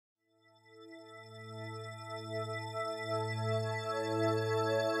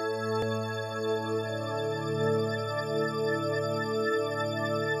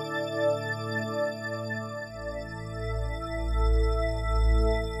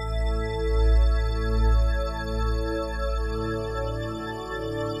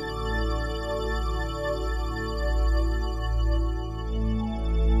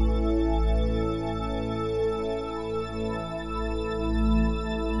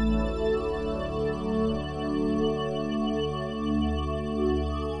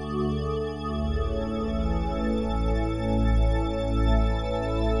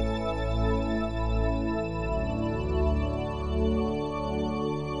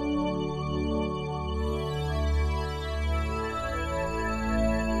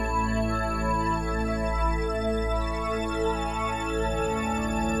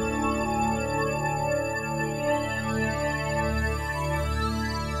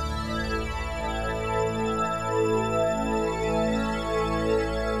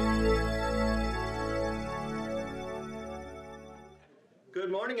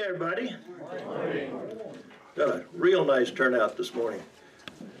Morning, everybody. Morning. Got a real nice turnout this morning.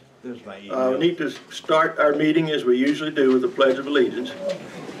 We need to start our meeting as we usually do with the Pledge of Allegiance.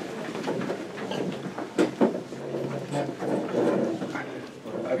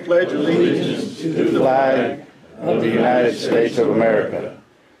 I pledge allegiance to the flag of the United States of America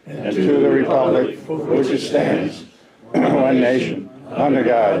and to the republic for which it stands, one nation, under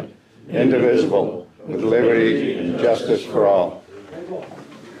God, indivisible, with liberty and justice for all.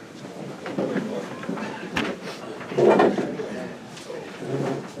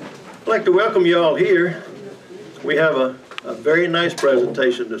 I'd like to welcome you all here. We have a very nice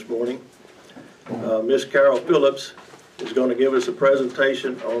presentation this morning. Miss Carol Phillips is going to give us a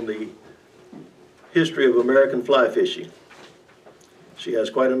presentation on the history of American fly fishing. She has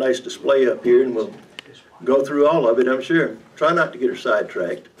quite a nice display up here, and we'll go through all of it, I'm sure. Try not to get her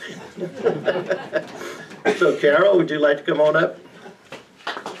sidetracked. So, Carol, would you like to come on up?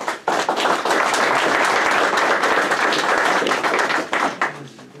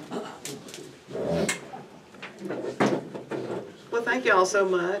 Well, thank you all so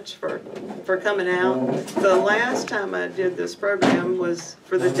much for coming out. The last time I did this program was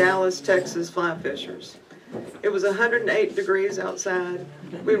for the Dallas, Texas fly fishers. It was 108 degrees outside.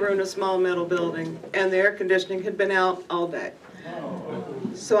 We were in a small metal building, and the air conditioning had been out all day.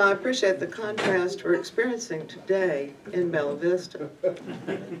 So I appreciate the contrast we're experiencing today in Bella Vista.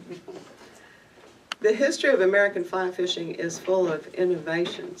 The history of American fly fishing is full of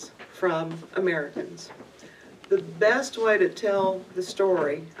innovations from Americans. The best way to tell the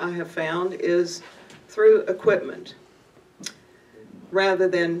story, I have found, is through equipment, rather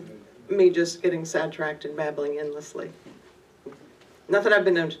than me just getting sidetracked and babbling endlessly. Not that I've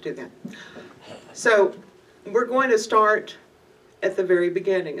been known to do that. So we're going to start at the very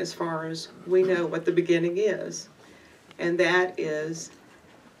beginning, as far as we know what the beginning is, and that is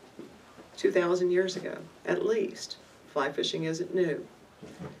 2,000 years ago, at least. Fly fishing isn't new.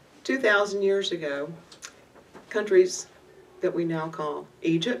 2,000 years ago, countries that we now call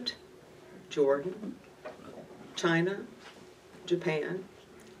Egypt, Jordan, China, Japan,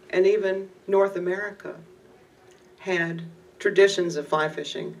 and even North America had traditions of fly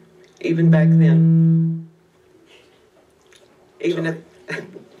fishing even back then. Even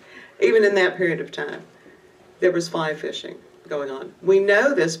in that period of time, there was fly fishing going on. We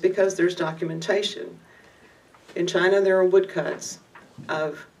know this because there's documentation. In China, there are woodcuts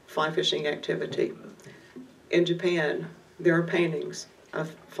of fly fishing activity. In Japan, there are paintings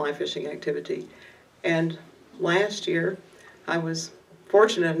of fly fishing activity. And last year, I was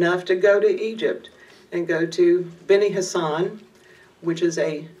fortunate enough to go to Egypt and go to Beni Hassan, which is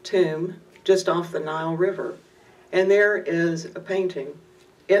a tomb just off the Nile River. And there is a painting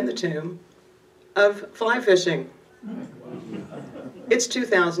in the tomb of fly fishing. It's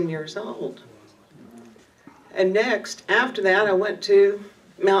 2,000 years old. And next, after that, I went to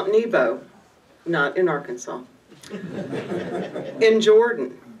Mount Nebo, not in Arkansas, in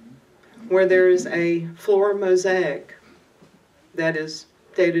Jordan, where there is a floor mosaic that is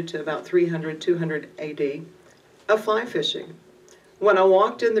dated to about 300, 200 AD, of fly fishing. When I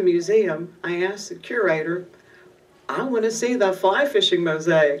walked in the museum, I asked the curator, I want to see the fly fishing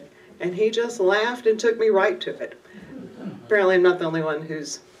mosaic. And he just laughed and took me right to it. Apparently I'm not the only one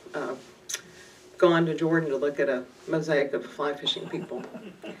who's gone to Jordan to look at a mosaic of fly fishing people.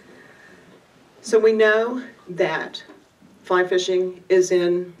 So we know that fly fishing is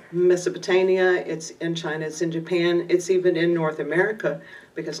in Mesopotamia, it's in China, it's in Japan, it's even in North America,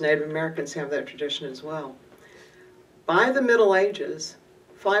 because Native Americans have that tradition as well. By the Middle Ages,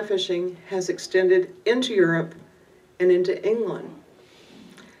 fly fishing has extended into Europe and into England.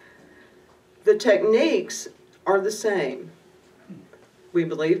 The techniques are the same, we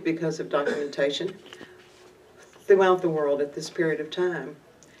believe, because of documentation, throughout the world at this period of time.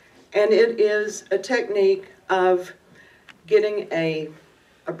 And it is a technique of getting a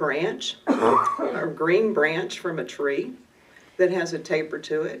branch, a green branch from a tree that has a taper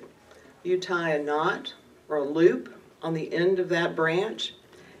to it. You tie a knot or a loop on the end of that branch,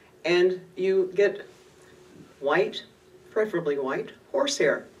 and you get white, preferably white,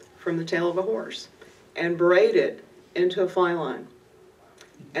 horsehair from the tail of a horse and braid it into a fly line.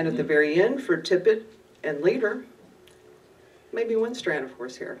 And at the very end, for tippet and leader, maybe one strand of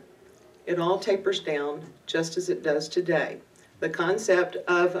horsehair. It all tapers down just as it does today. The concept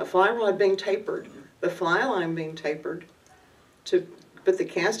of a fly rod being tapered, the fly line being tapered to put the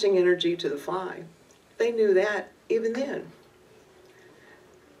casting energy to the fly, they knew that even then.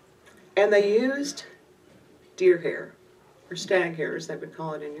 And they used deer hair, or stag hair as they would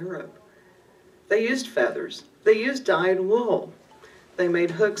call it in Europe. They used feathers. They used dyed wool. They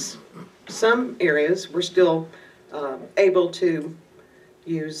made hooks. Some areas were still able to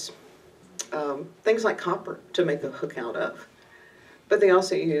use things like copper to make a hook out of. But they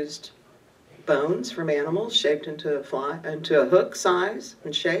also used bones from animals shaped into a hook size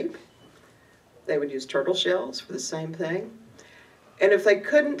and shape. They would use turtle shells for the same thing. And if they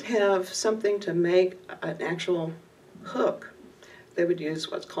couldn't have something to make an actual hook, they would use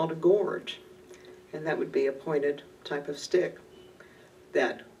what's called a gorge. And that would be a pointed type of stick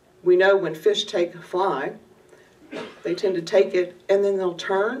that we know when fish take a fly, they tend to take it and then they'll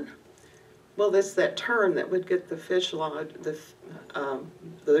turn. Well, it's that turn that would get the fish lodged,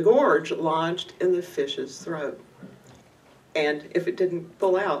 the gorge lodged in the fish's throat. And if it didn't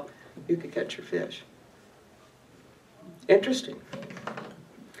pull out, you could catch your fish. Interesting.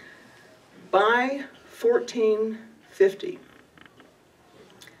 By 1450,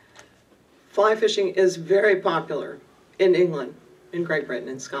 fly fishing is very popular in England, in Great Britain,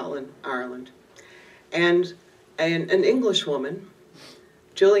 in Scotland, Ireland. And an English woman,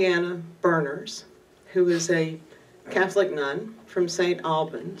 Juliana Berners, who is a Catholic nun from St.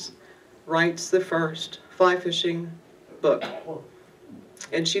 Albans, writes the first fly fishing book.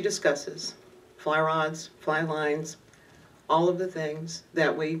 And she discusses fly rods, fly lines, all of the things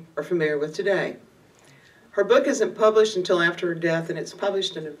that we are familiar with today. Her book isn't published until after her death, and it's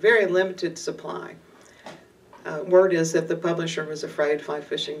published in a very limited supply. Word is that the publisher was afraid fly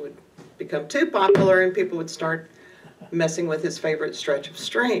fishing would become too popular and people would start messing with his favorite stretch of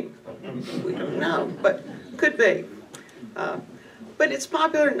stream. We don't know, but could be. But it's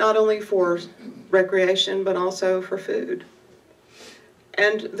popular not only for recreation, but also for food.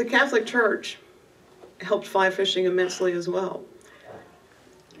 And the Catholic Church helped fly fishing immensely as well.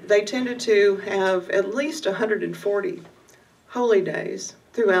 They tended to have at least 140 holy days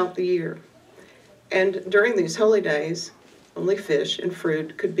throughout the year. And during these holy days, only fish and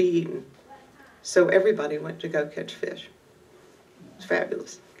fruit could be eaten. So everybody went to go catch fish. It's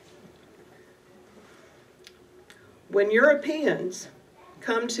fabulous. When Europeans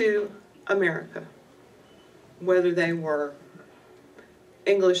come to America, whether they were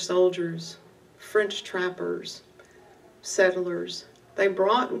English soldiers, French trappers, settlers, they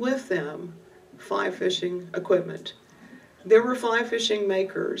brought with them fly fishing equipment. There were fly fishing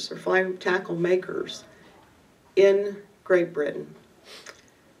makers or fly tackle makers in Great Britain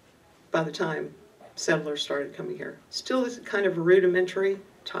by the time settlers started coming here. Still this kind of rudimentary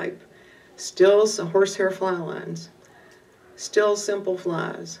type, still some horsehair fly lines, still simple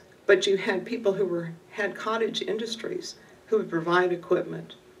flies, but you had people who had cottage industries who would provide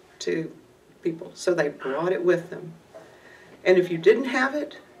equipment to people, so they brought it with them. And if you didn't have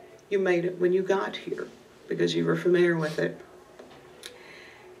it, you made it when you got here because you were familiar with it.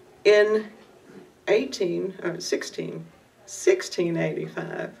 In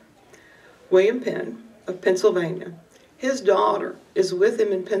 1685, William Penn of Pennsylvania, his daughter is with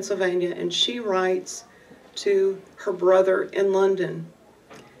him in Pennsylvania, and she writes to her brother in London,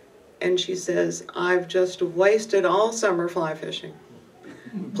 and she says, "I've just wasted all summer fly fishing.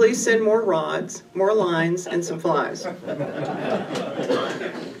 Please send more rods, more lines, and some flies."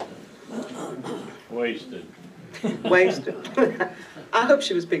 Wasted. Wasted. I hope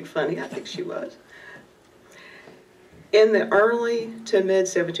she was being funny. I think she was. In the early to mid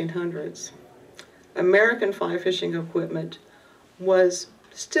 1700s, American fly fishing equipment was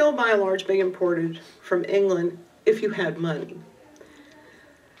still by and large being imported from England if you had money.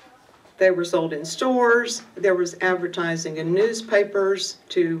 They were sold in stores. There was advertising in newspapers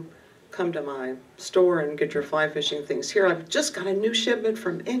to come to my store and get your fly fishing things here. I've just got a new shipment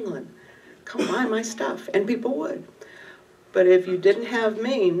from England. Come buy my stuff. And people would. But if you didn't have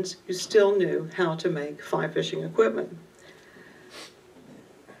means, you still knew how to make fly fishing equipment.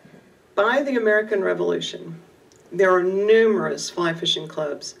 By the American Revolution, there are numerous fly fishing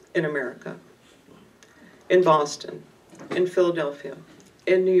clubs in America. In Boston, in Philadelphia,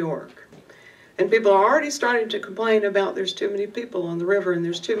 in New York. And people are already starting to complain about there's too many people on the river, and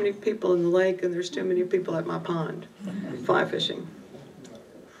there's too many people in the lake, and there's too many people at my pond fly fishing.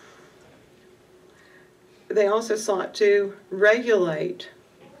 They also sought to regulate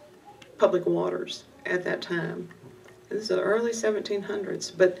public waters at that time. This is the early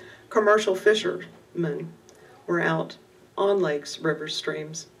 1700s, but commercial fishermen were out on lakes, rivers,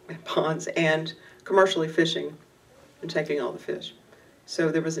 streams, and ponds, and commercially fishing and taking all the fish.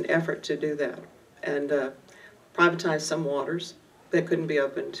 So there was an effort to do that and privatize some waters that couldn't be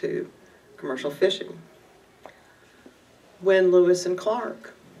open to commercial fishing. When Lewis and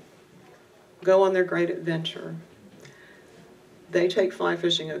Clark go on their great adventure, they take fly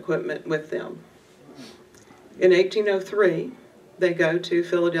fishing equipment with them. In 1803, They go to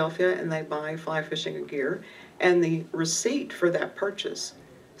Philadelphia and they buy fly fishing gear, and the receipt for that purchase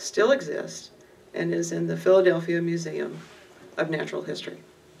still exists and is in the Philadelphia Museum of Natural History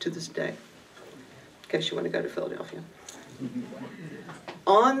to this day, in case you want to go to Philadelphia.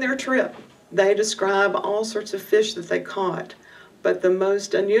 On their trip, they describe all sorts of fish that they caught, but the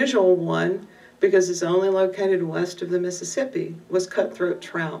most unusual one, because it's only located west of the Mississippi, was cutthroat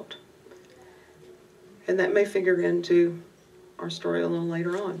trout. And that may figure into our story a little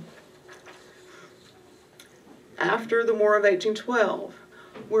later on. After the War of 1812,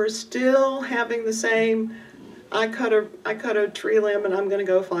 we're still having the same, I cut a tree limb and I'm going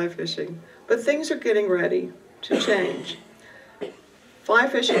to go fly fishing. But things are getting ready to change. Fly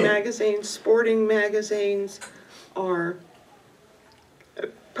fishing magazines, sporting magazines are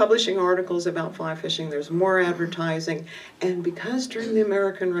publishing articles about fly fishing. There's more advertising. And because during the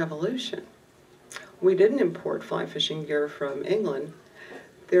American Revolution, we didn't import fly fishing gear from England,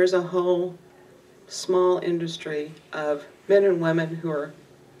 there's a whole small industry of men and women who are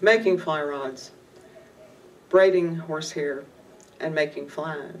making fly rods, braiding horsehair, and making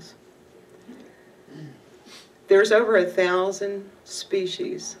flies. There's over 1,000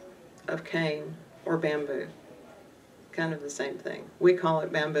 species of cane or bamboo. Kind of the same thing. We call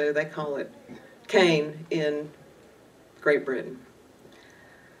it bamboo, they call it cane in Great Britain.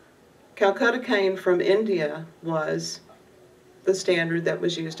 Calcutta cane from India was the standard that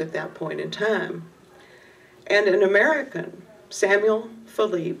was used at that point in time. And an American, Samuel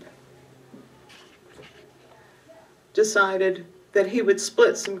Phillips, decided that he would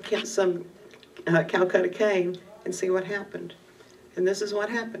split some Calcutta cane and see what happened. And this is what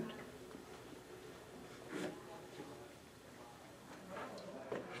happened.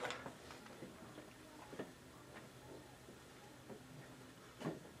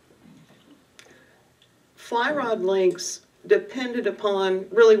 Fly rod lengths depended upon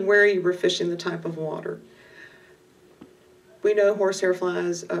really where you were fishing, the type of water. We know horsehair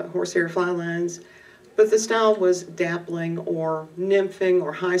fly lines, but the style was dappling or nymphing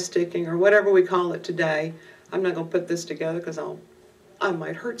or high sticking or whatever we call it today. I'm not going to put this together because I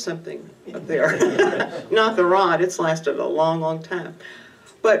might hurt something up there. Not the rod, it's lasted a long, long time.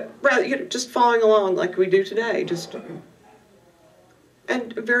 But rather, just following along like we do today,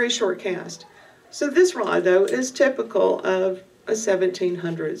 and a very short cast. So this rod, though, is typical of a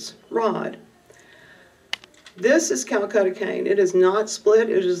 1700s rod. This is Calcutta cane. It is not split.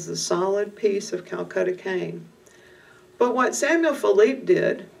 It is the solid piece of Calcutta cane. But what Samuel Phillips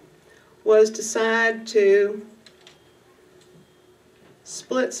did was decide to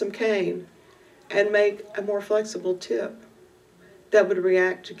split some cane and make a more flexible tip that would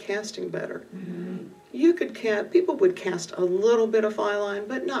react to casting better. You could people would cast a little bit of fly line,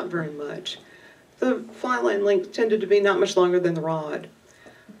 but not very much. The fly line length tended to be not much longer than the rod.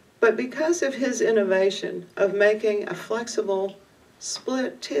 But because of his innovation of making a flexible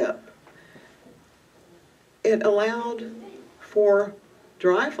split tip, it allowed for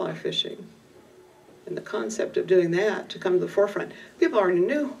dry fly fishing. And the concept of doing that to come to the forefront. People already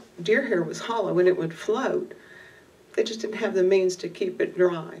knew deer hair was hollow and it would float. They just didn't have the means to keep it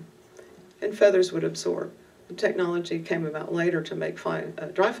dry. And feathers would absorb. The technology came about later to make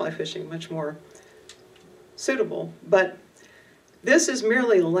dry fly fishing much more suitable. But this is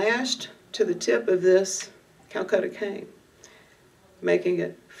merely lashed to the tip of this Calcutta cane, making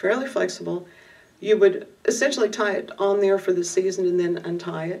it fairly flexible. You would essentially tie it on there for the season and then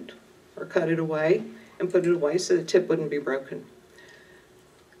untie it or cut it away and put it away so the tip wouldn't be broken.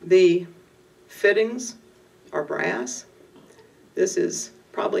 The fittings are brass. This is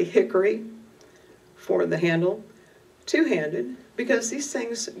probably hickory for the handle, two-handed, because these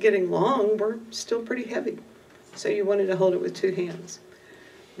things getting long were still pretty heavy. So you wanted to hold it with two hands.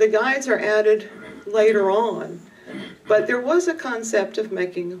 The guides are added later on, but there was a concept of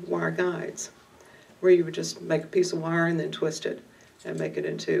making wire guides, where you would just make a piece of wire and then twist it and make it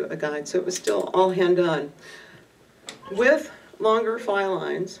into a guide. So it was still all hand done. With longer fly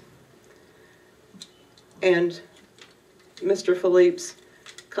lines and Mr. Phillips'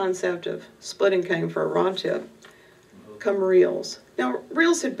 concept of splitting cane for a rod tip, come reels. Now,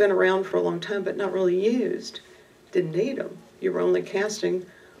 reels had been around for a long time, but not really used. Didn't need them. You were only casting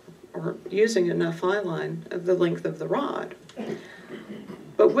or using enough fly line of the length of the rod.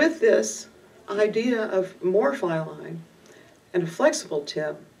 But with this idea of more fly line and a flexible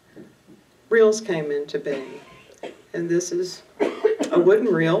tip, reels came into being. And this is a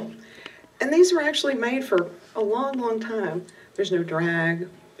wooden reel. And these were actually made for a long, long time. There's no drag.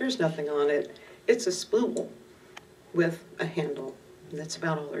 There's nothing on it. It's a spool with a handle. And that's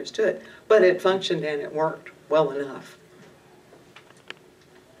about all there is to it. But it functioned and it worked well enough.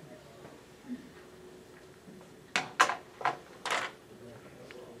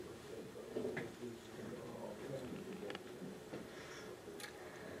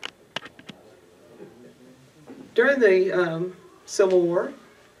 During the Civil War,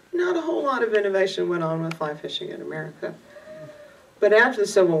 not a whole lot of innovation went on with fly fishing in America. But after the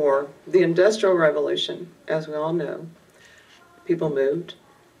Civil War, the Industrial Revolution, as we all know, people moved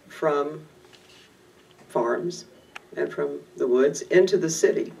from farms and from the woods into the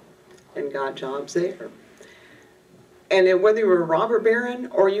city and got jobs there. And whether you were a robber baron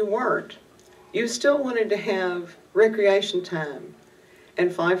or you weren't, you still wanted to have recreation time.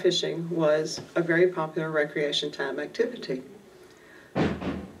 And fly fishing was a very popular recreation time activity.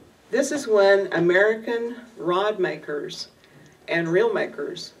 This is when American rod makers and reel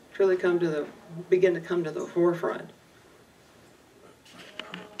makers truly begin to come to the forefront.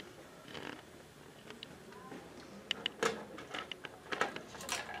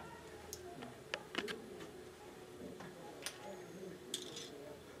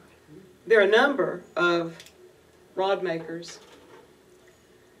 There are a number of rod makers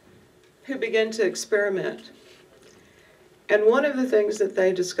who began to experiment. And one of the things that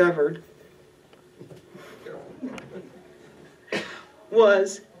they discovered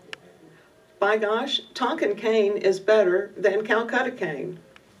was, by gosh, Tonkin cane is better than Calcutta cane.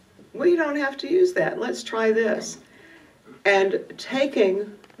 We don't have to use that. Let's try this. And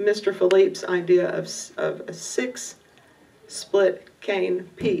taking Mr. Phillips' idea of a 6-split cane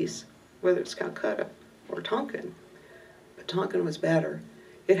piece, whether it's Calcutta or Tonkin, but Tonkin was better.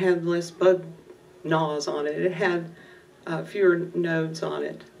 It had less bug gnaws on it. It had fewer nodes on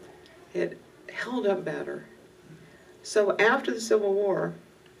it. It held up better. So after the Civil War,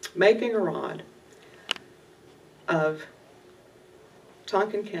 making a rod of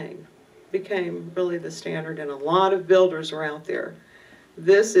Tonkin cane became really the standard, and a lot of builders are out there.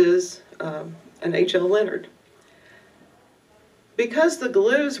 This is an H.L. Leonard. Because the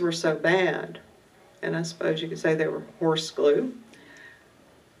glues were so bad, and I suppose you could say they were horse glue,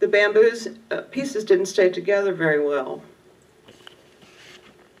 the bamboo's pieces didn't stay together very well.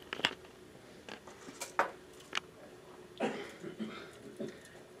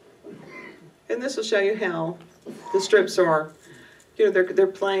 And this will show you how the strips are. You know, they're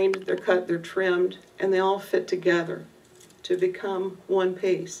planed, they're cut, they're trimmed, and they all fit together to become one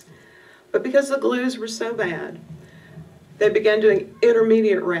piece. But because the glues were so bad, they began doing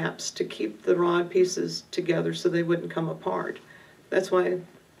intermediate wraps to keep the rod pieces together so they wouldn't come apart. That's why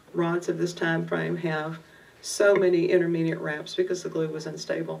rods of this time frame have so many intermediate wraps, because the glue was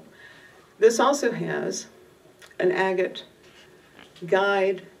unstable. This also has an agate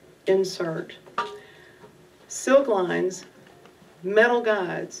guide insert. Silk lines, metal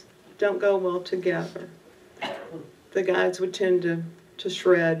guides don't go well together. The guides would tend to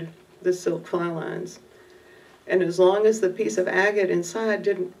shred the silk fly lines. And as long as the piece of agate inside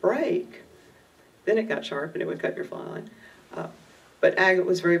didn't break, then it got sharp and it would cut your fly line. But agate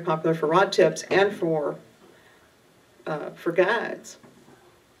was very popular for rod tips and for guides.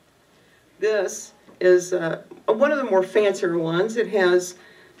 This is one of the more fancier ones. It has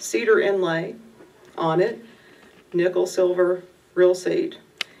cedar inlay on it, nickel, silver, reel seat.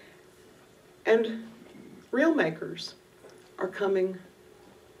 And reel makers are coming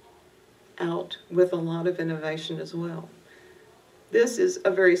out with a lot of innovation as well. This is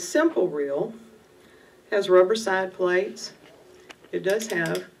a very simple reel, has rubber side plates. It does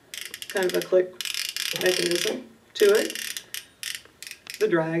have kind of a click mechanism to it. The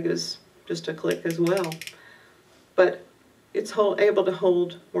drag is just a click as well, but it's able to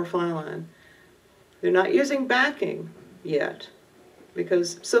hold more fly line. They're not using backing yet,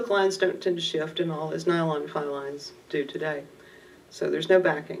 because silk lines don't tend to shift and all as nylon fly lines do today. So there's no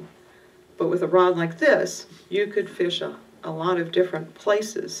backing. But with a rod like this, you could fish a lot of different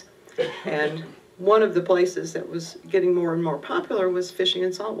places. And one of the places that was getting more and more popular was fishing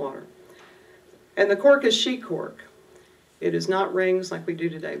in saltwater. And the cork is sheet cork. It is not rings like we do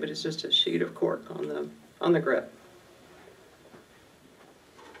today, but it's just a sheet of cork on the grip.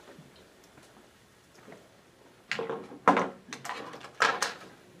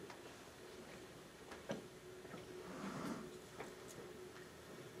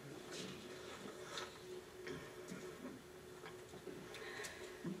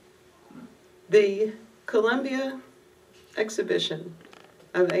 The Columbia exhibition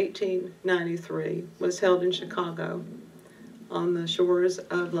of 1893 was held in Chicago on the shores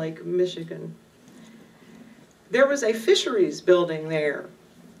of Lake Michigan. There was a fisheries building there,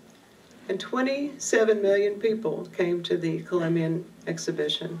 and 27 million people came to the Columbian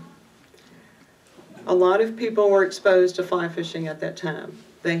exhibition. A lot of people were exposed to fly fishing at that time.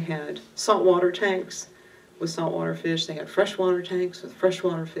 They had saltwater tanks with saltwater fish. They had freshwater tanks with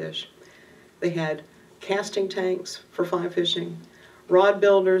freshwater fish. They had casting tanks for fly fishing. Rod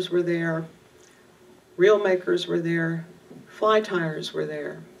builders were there. reel makers were there, fly tyers were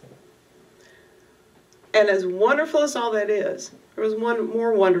there. And as wonderful as all that is, there was one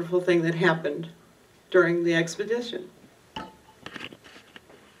more wonderful thing that happened during the expedition.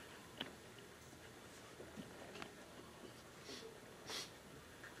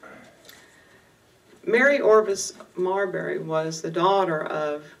 Mary Orvis Marbury was the daughter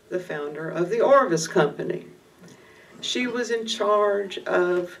of the founder of the Orvis Company. She was in charge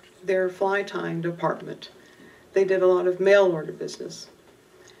of their fly tying department. They did a lot of mail order business,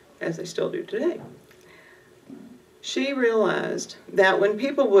 as they still do today. She realized that when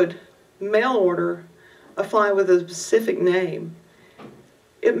people would mail order a fly with a specific name,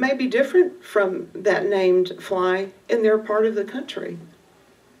 it may be different from that named fly in their part of the country.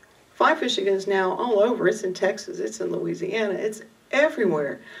 Fly fishing is now all over. It's in Texas, it's in Louisiana, it's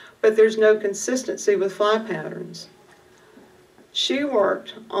everywhere. But there's no consistency with fly patterns. She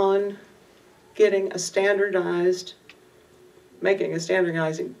worked on making a standardizing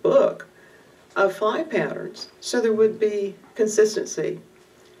book of fly patterns so there would be consistency.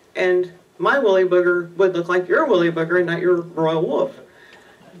 And my woolly booger would look like your woolly booger and not your royal wolf.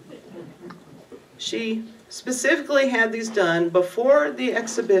 She specifically had these done before the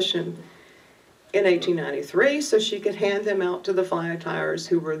exhibition in 1893 so she could hand them out to the fly tyers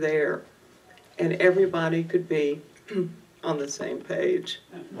who were there and everybody could be on the same page.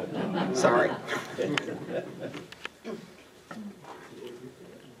 Sorry.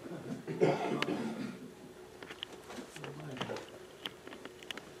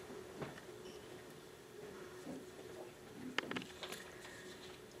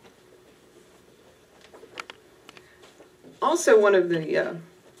 Also, one of the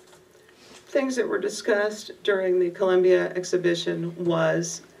things that were discussed during the Columbia exhibition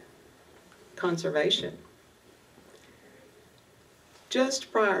was conservation.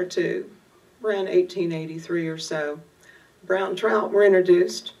 Just prior to, around 1883 or so, brown trout were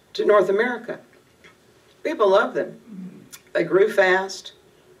introduced to North America. People loved them. They grew fast,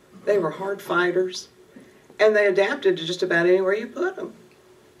 they were hard fighters, and they adapted to just about anywhere you put them.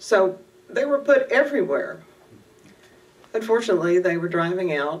 So they were put everywhere. Unfortunately, they were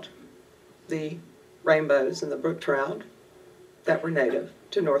driving out the rainbows and the brook trout that were native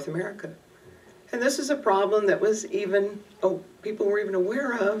to North America. And this is a problem that was people were even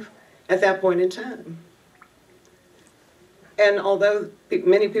aware of at that point in time. And although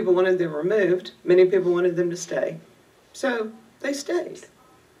many people wanted them removed, many people wanted them to stay. So they stayed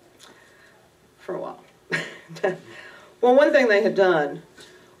for a while. Well, one thing they had done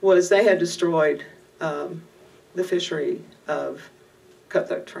was they had destroyed the fishery of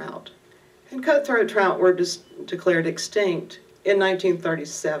cutthroat trout. And cutthroat trout were declared extinct in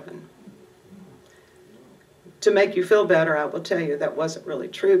 1937. To make you feel better, I will tell you that wasn't really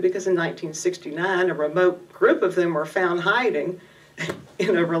true because in 1969, a remote group of them were found hiding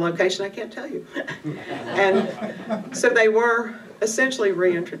in a location I can't tell you. And so they were essentially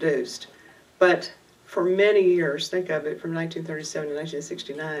reintroduced. But for many years, think of it, from 1937 to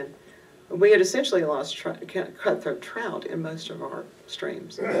 1969, we had essentially lost cutthroat trout in most of our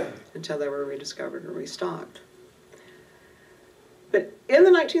streams until they were rediscovered and restocked. But in the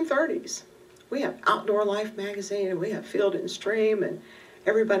 1930s, we have Outdoor Life magazine, and we have Field and Stream, and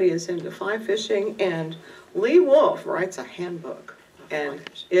everybody is into fly fishing, and Lee Wolf writes a handbook, and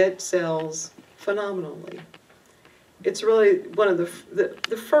it sells phenomenally. It's really one of the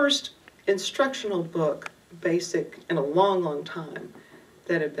first instructional book, basic, in a long, long time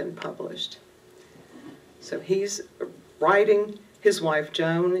that had been published. So he's writing, his wife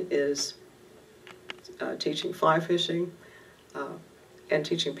Joan is teaching fly fishing, and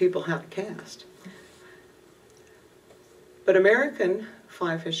teaching people how to cast. But American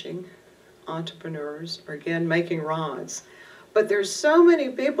fly fishing entrepreneurs are again making rods. But there's so many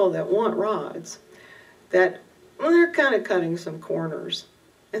people that want rods that, well, they're kind of cutting some corners.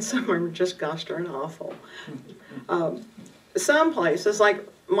 And some of them are just gosh darn awful. Some places like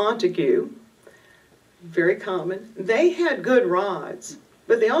Montague, very common, they had good rods,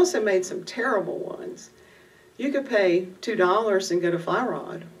 but they also made some terrible ones. You could pay $2 and get a fly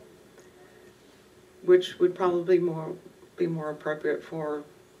rod, which would probably be more appropriate for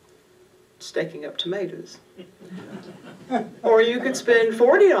staking up tomatoes. Or you could spend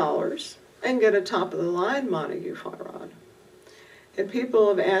 $40 and get a top-of-the-line Montague fly rod. And people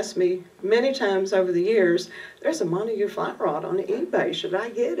have asked me many times over the years, there's a Montague fly rod on eBay, should I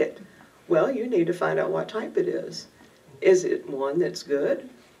get it? Well, you need to find out what type it is. Is it one that's good?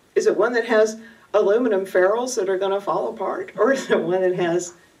 Is it one that has aluminum ferrules that are going to fall apart? Or is it one that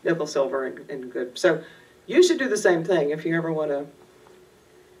has nickel, silver, and good? So you should do the same thing if you ever want to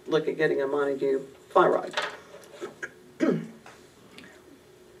look at getting a Montague fly rod.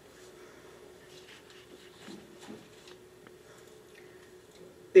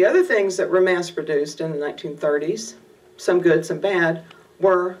 The other things that were mass-produced in the 1930s, some good, some bad,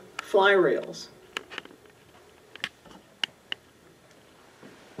 were fly reels.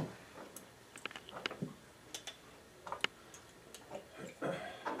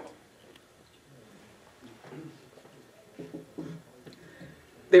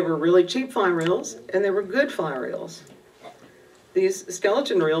 They were really cheap fly reels, and they were good fly reels. These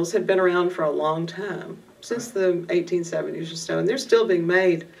skeleton reels had been around for a long time, since the 1870s or so, and they're still being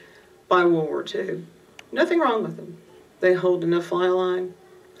made by World War II. Nothing wrong with them. They hold enough fly line.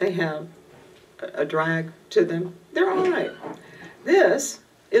 They have a drag to them. They're all right. This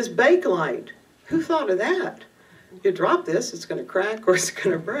is Bakelite. Who thought of that? You drop this, it's going to crack or it's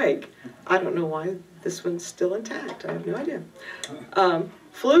going to break. I don't know why this one's still intact. I have no idea.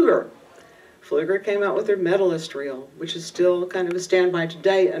 Pfluger. Pfluger came out with their Medalist reel, which is still kind of a standby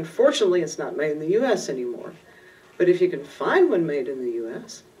today. Unfortunately, it's not made in the U.S. anymore. But if you can find one made in the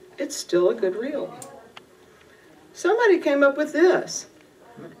U.S., it's still a good reel. Somebody came up with this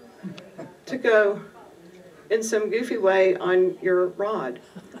to go in some goofy way on your rod.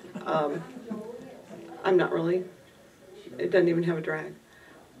 I'm not really, it doesn't even have a drag.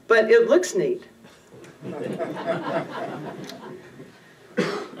 But it looks neat.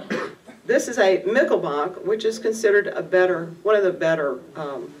 This is a Mickelbach, which is considered one of the better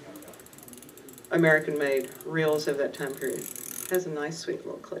American-made reels of that time period. It has a nice, sweet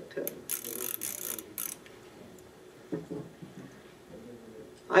little click to it.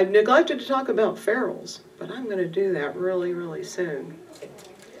 I neglected to talk about ferrules, but I'm going to do that really, really soon.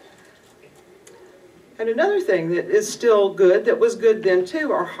 And another thing that is still good, that was good then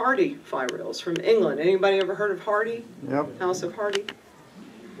too, are Hardy fly reels from England. Anybody ever heard of Hardy? Yep. House of Hardy?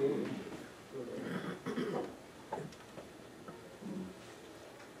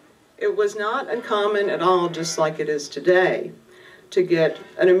 It was not uncommon at all, just like it is today, to get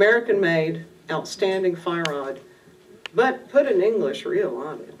an American-made, outstanding fly rod, but put an English reel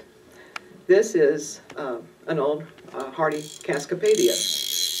on it. This is an old Hardy Cascapedia.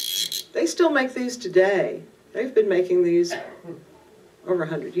 They still make these today. They've been making these over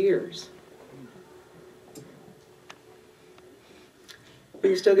 100 years.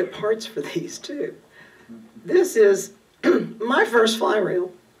 But you still get parts for these too. This is my first fly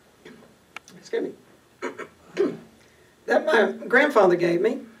reel. Excuse me. That my grandfather gave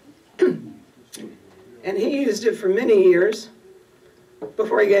me. And he used it for many years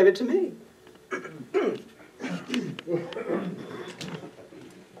before he gave it to me. I'm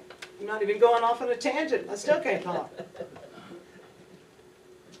not even going off on a tangent. I still can't talk.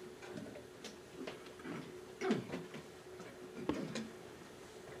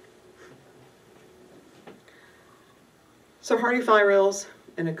 So Hardy fly reels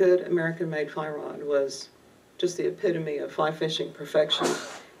and a good American-made fly rod was just the epitome of fly fishing perfection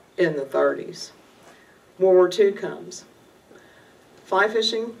in the 30s. World War II comes. Fly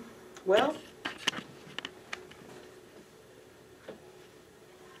fishing, well,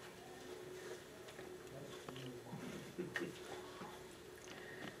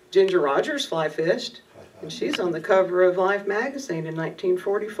 Ginger Rogers fly fished, and she's on the cover of Life magazine in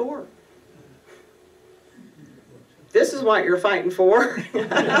 1944. This is what you're fighting for.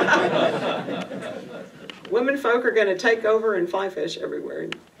 Women folk are going to take over and fly fish everywhere.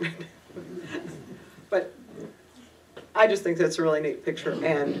 But I just think that's a really neat picture,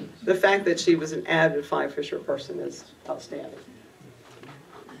 and the fact that she was an avid fly fisher person is outstanding.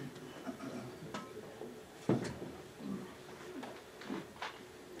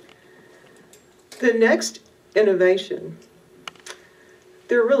 The next innovation,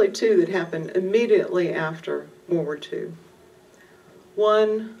 there are really two that happened immediately after World War II.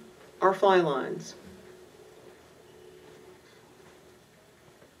 One are fly lines.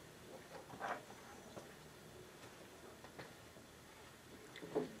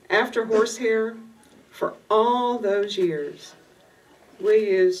 After horsehair, for all those years, we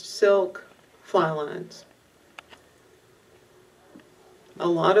used silk fly lines. A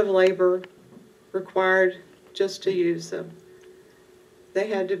lot of labor required just to use them. They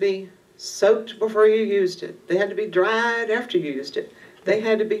had to be soaked before you used it. They had to be dried after you used it. They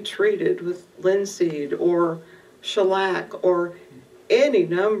had to be treated with linseed or shellac or any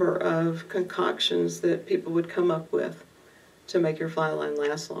number of concoctions that people would come up with to make your fly line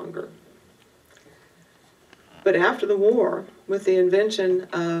last longer. But after the war, with the invention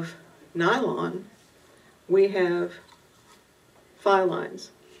of nylon, we have fly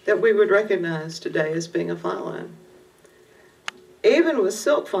lines that we would recognize today as being a fly line. Even with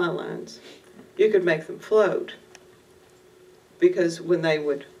silk fly lines, you could make them float, because when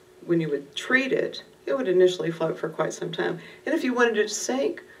you would treat it, it would initially float for quite some time. And if you wanted it to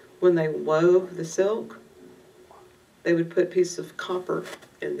sink, when they wove the silk, they would put pieces of copper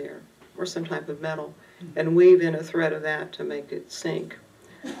in there or some type of metal and weave in a thread of that to make it sink.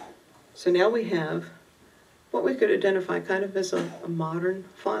 So now we have what we could identify kind of as a modern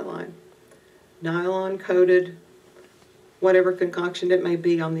fly line. Nylon coated, whatever concoction it may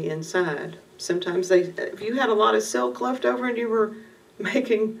be on the inside. Sometimes if you had a lot of silk left over and you were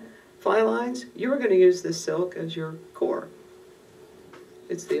making fly lines, you were going to use this silk as your core.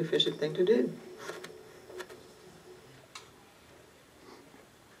 It's the efficient thing to do.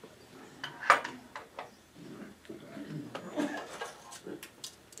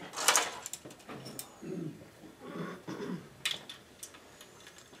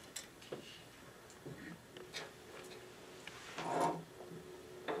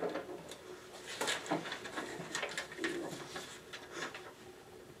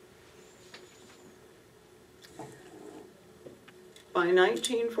 By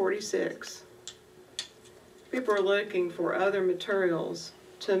 1946, people were looking for other materials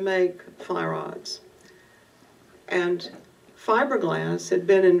to make fly rods. And fiberglass had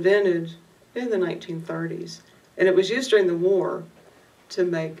been invented in the 1930s, and it was used during the war to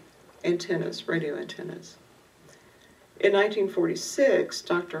make antennas, radio antennas. In 1946,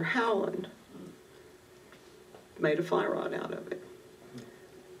 Dr. Howland made a fly rod out of it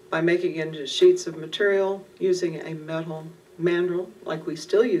by making it into sheets of material using a metal mandrel like we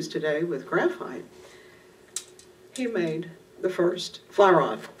still use today with graphite. He made the first fly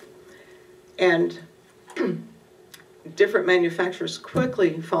rod. And different manufacturers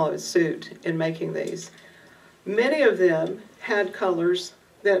quickly followed suit in making these. Many of them had colors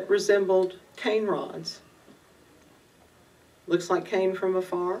that resembled cane rods. Looks like cane from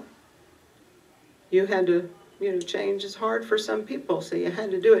afar. You had to, change is hard for some people, so you had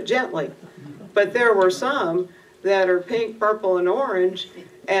to do it gently. But there were some that are pink, purple, and orange,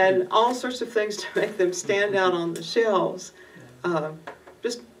 and all sorts of things to make them stand out on the shelves.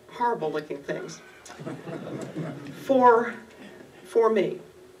 Just horrible looking things. For me,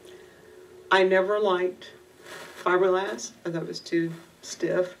 I never liked fiberglass. I thought it was too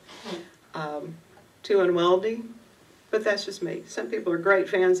stiff, too unwieldy, but that's just me. Some people are great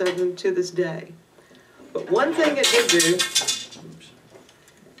fans of them to this day. But one thing it did do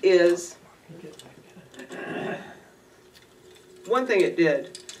is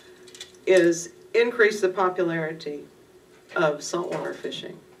increase the popularity of saltwater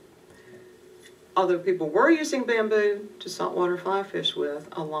fishing. Although people were using bamboo to saltwater fly fish with,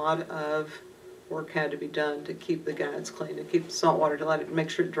 a lot of work had to be done to keep the guides clean, to keep the saltwater, to let it, make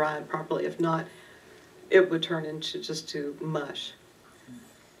sure it dried properly. If not, it would turn into just to mush.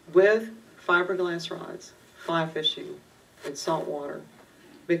 With fiberglass rods, fly fishing in saltwater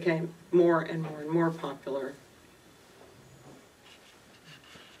became more and more and more popular.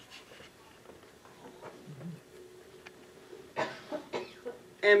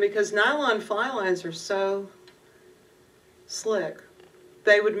 And because nylon fly lines are so slick,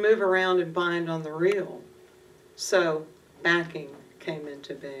 they would move around and bind on the reel. So backing came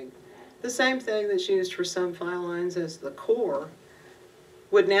into being. The same thing that's used for some fly lines as the core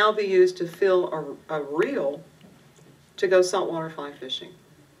would now be used to fill a reel to go saltwater fly fishing.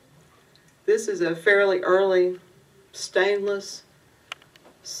 This is a fairly early stainless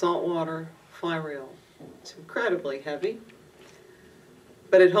saltwater fly reel. It's incredibly heavy,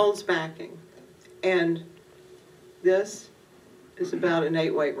 but it holds backing. And this is about an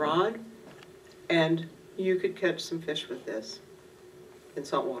 8-weight rod, and you could catch some fish with this in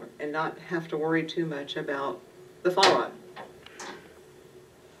saltwater and not have to worry too much about the fly rod.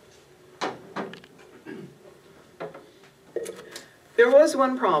 There was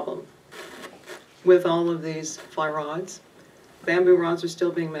one problem with all of these fly rods. Bamboo rods are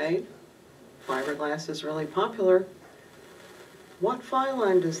still being made. Fiberglass is really popular. What fly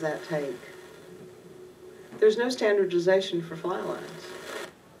line does that take? There's no standardization for fly lines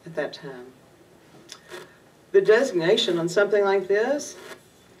at that time. The designation on something like this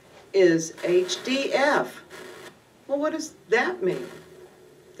is HDF. Well, what does that mean?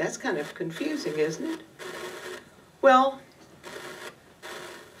 That's kind of confusing, isn't it? Well,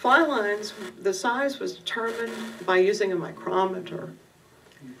 fly lines, the size was determined by using a micrometer.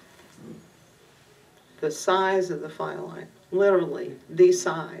 The size of the fly line, literally the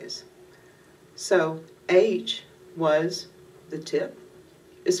size. So H was the tip,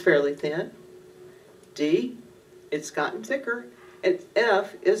 is fairly thin. D, it's gotten thicker. And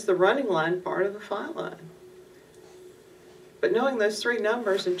F is the running line part of the fly line. But knowing those three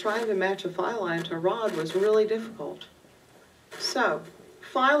numbers and trying to match a fly line to a rod was really difficult. So,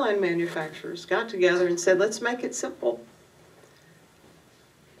 fly line manufacturers got together and said, let's make it simple.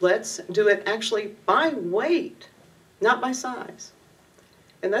 Let's do it actually by weight, not by size.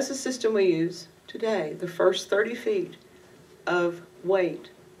 And that's the system we use today. The first 30 feet of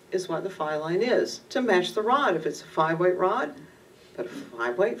weight is what the fly line is, to match the rod. If it's a 5-weight rod, put a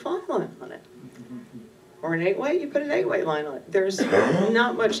 5-weight fly line on it. Or an 8-weight, you put an 8-weight line on it. There's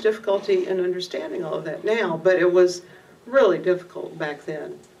not much difficulty in understanding all of that now, but it was really difficult back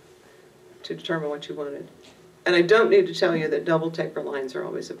then to determine what you wanted. And I don't need to tell you that double taper lines are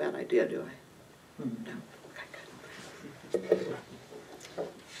always a bad idea, do I? No? Okay, good.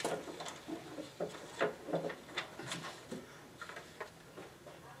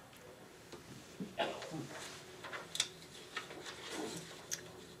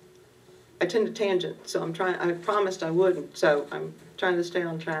 I tend to tangent, so I promised I wouldn't, so I'm trying to stay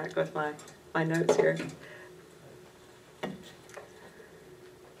on track with my notes here.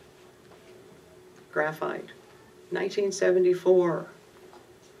 Graphite, 1974.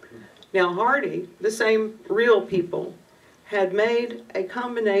 Now Hardy, the same real people, had made a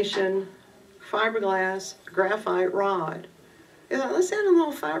combination fiberglass graphite rod. They thought, let's add a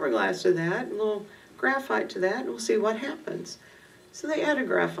little fiberglass to that, a little graphite to that, and we'll see what happens. So they added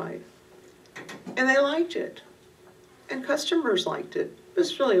graphite. And they liked it. And customers liked it. It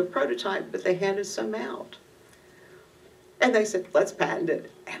was really a prototype, but they handed some out. And they said, let's patent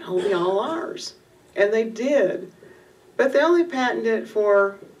it, and it'll be all ours. And they did. But they only patented it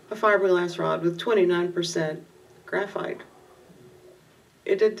for a fiberglass rod with 29% graphite.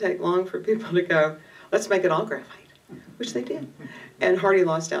 It didn't take long for people to go, let's make it all graphite, which they did. And Hardy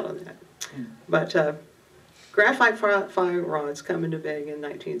lost out on that. But graphite fly rods come into being in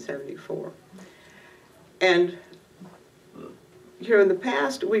 1974. And here in the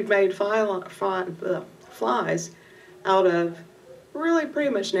past, we've made flies out of really pretty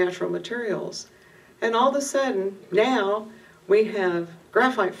much natural materials. And all of a sudden, now we have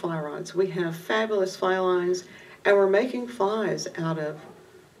graphite fly rods, we have fabulous fly lines, and we're making flies out of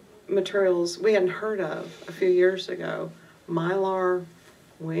materials we hadn't heard of a few years ago. Mylar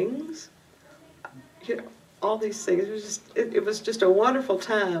wings, you know, all these things. It was just a wonderful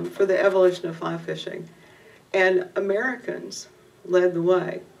time for the evolution of fly fishing. And Americans led the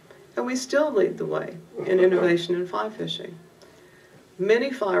way, and we still lead the way in innovation in fly fishing. Many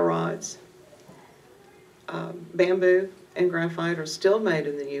fly rods, bamboo and graphite, are still made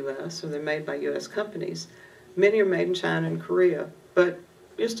in the U.S., or they're made by U.S. companies. Many are made in China and Korea, but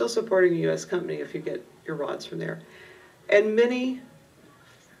you're still supporting a U.S. company if you get your rods from there. And many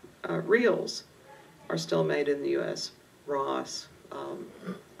reels are still made in the U.S. Ross,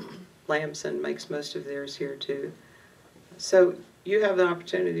 Lamson makes most of theirs here too. So you have the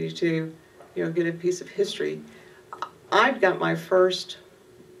opportunity to, you know, get a piece of history. I got my first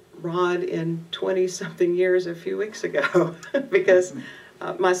rod in 20-something years a few weeks ago because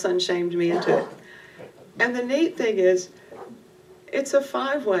my son shamed me into it. And the neat thing is, it's a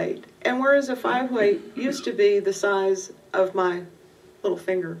 5-weight, and whereas a 5-weight used to be the size of my little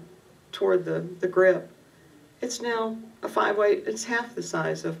finger toward the grip, it's now a 5-weight, it's half the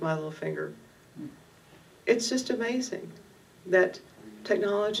size of my little finger. It's just amazing that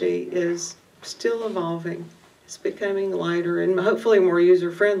technology is still evolving. It's becoming lighter and hopefully more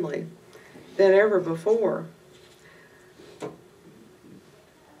user-friendly than ever before.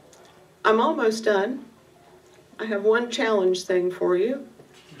 I'm almost done. I have one challenge thing for you.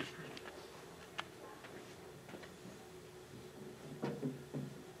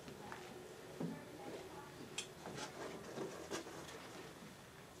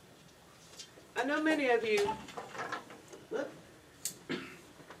 I know many of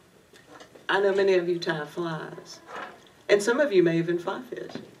you tie flies, and some of you may even fly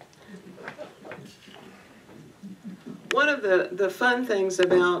fish. One of the fun things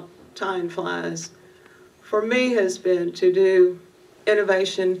about tying flies for me has been to do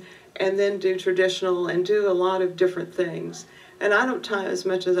innovation and then do traditional and do a lot of different things. And I don't tie as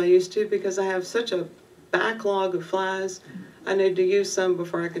much as I used to because I have such a backlog of flies. I need to use some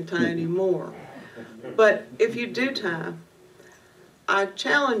before I can tie any more. But if you do tie, I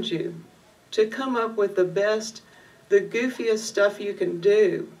challenge you to come up with the best, the goofiest stuff you can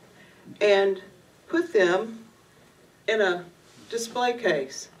do and put them in a display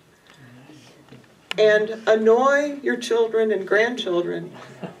case and annoy your children and grandchildren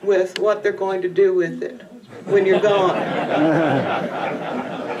with what they're going to do with it when you're gone.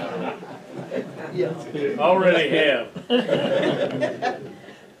 Already have.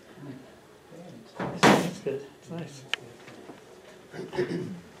 That's good. It's nice.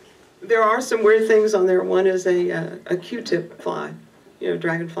 There are some weird things on there. One is a Q-tip fly. You know,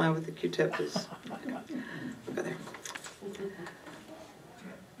 dragonfly with the Q-tip is, go there.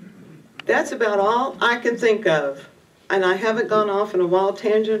 That's about all I can think of. And I haven't gone off on a wild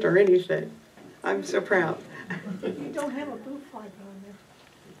tangent or anything. I'm so proud. You don't have a boob fly on there.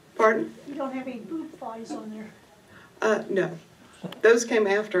 Pardon? You don't have any boob flies on there. No. Those came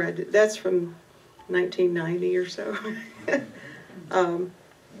after I did. That's from 1990 or so.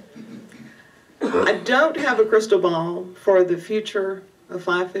 I don't have a crystal ball for the future of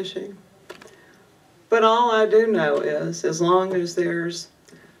fly fishing. But all I do know is, as long as there's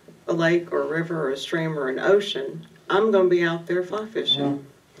a lake or a river or a stream or an ocean, I'm going to be out there fly fishing.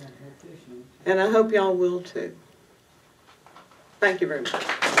 And I hope y'all will too. Thank you very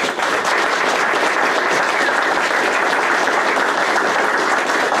much.